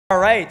All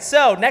right,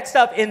 so next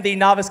up in the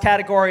novice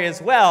category as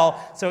well.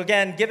 So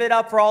again, give it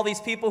up for all these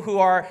people who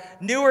are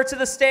newer to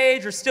the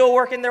stage or still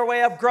working their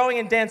way up, growing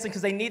and dancing,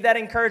 because they need that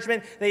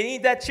encouragement, they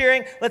need that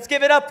cheering. Let's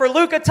give it up for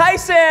Luka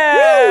Tyson!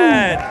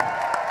 Woo!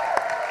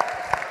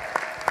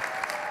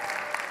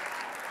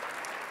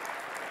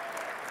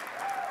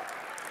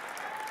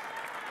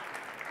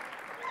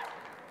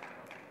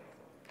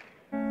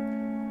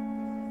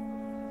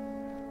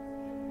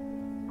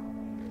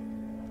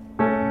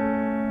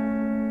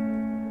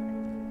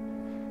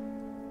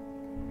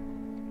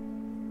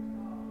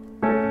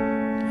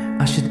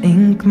 I should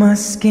ink my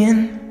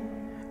skin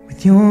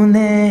with your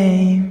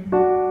name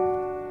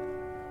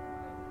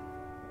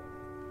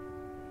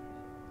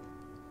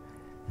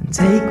and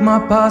take my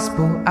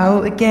passport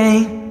out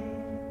again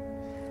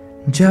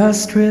and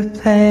just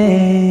replace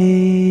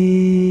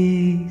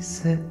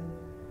it.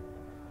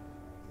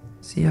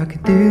 See, I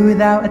could do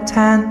without a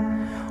tan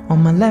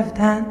on my left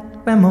hand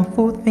when my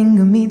fourth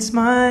finger meets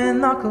my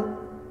knuckle.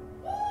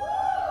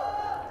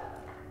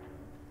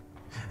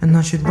 And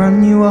I should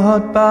run you a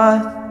hot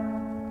bath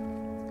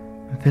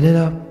and fill it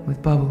up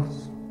with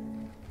bubbles.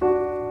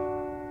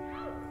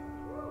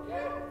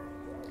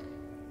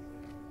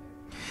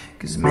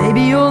 Cause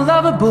maybe you're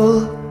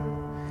lovable,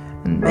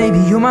 and maybe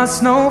you're my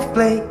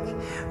snowflake,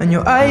 and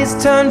your eyes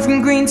turn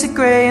from green to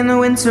grey. In the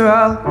winter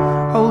I'll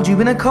hold you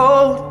in a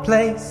cold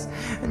place,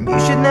 and you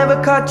should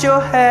never cut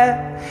your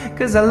hair,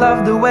 cause I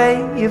love the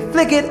way you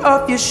flick it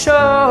off your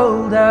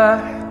shoulder.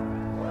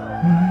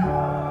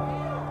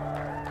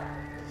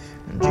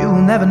 And you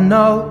will never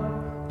know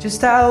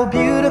just how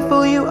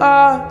beautiful you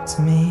are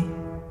to me.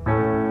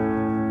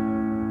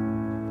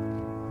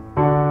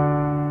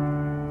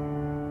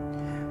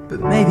 But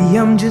maybe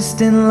I'm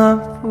just in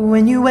love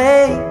when you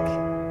wake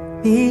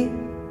me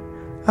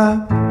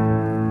up.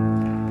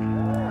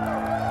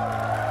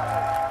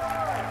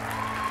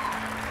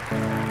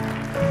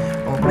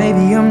 Or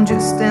maybe I'm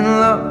just in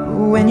love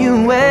when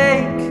you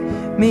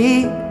wake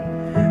me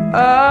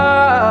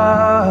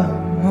up.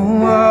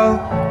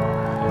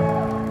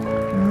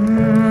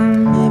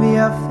 Maybe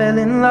I fell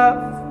in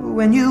love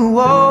when you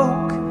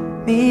woke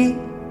me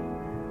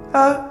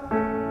up.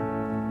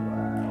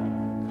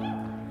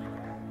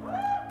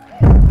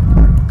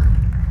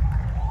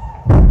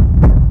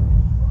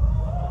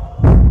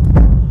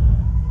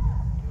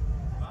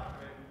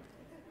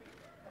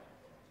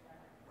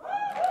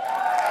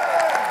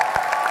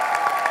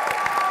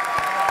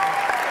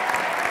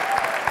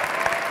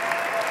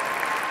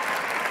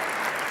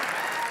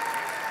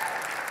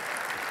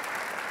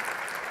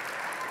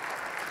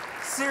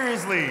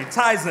 Seriously,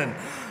 Tyson,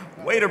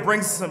 way to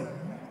bring some...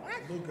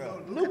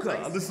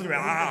 Luka. Listen to me.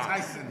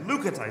 Tyson.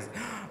 Luka Tyson.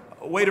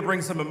 Way to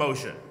bring some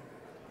emotion.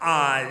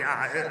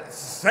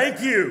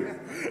 Thank you.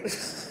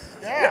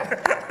 Yeah.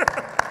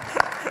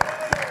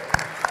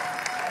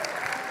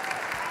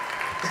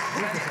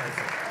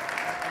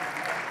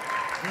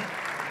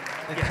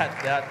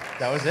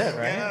 That was it,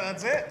 right? Yeah,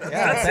 that's it.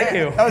 Thank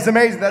you. That was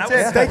amazing. That's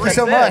it. Thank you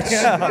so much.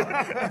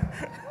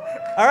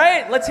 All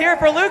right, let's hear it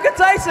for Luka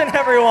Tyson,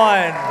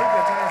 everyone.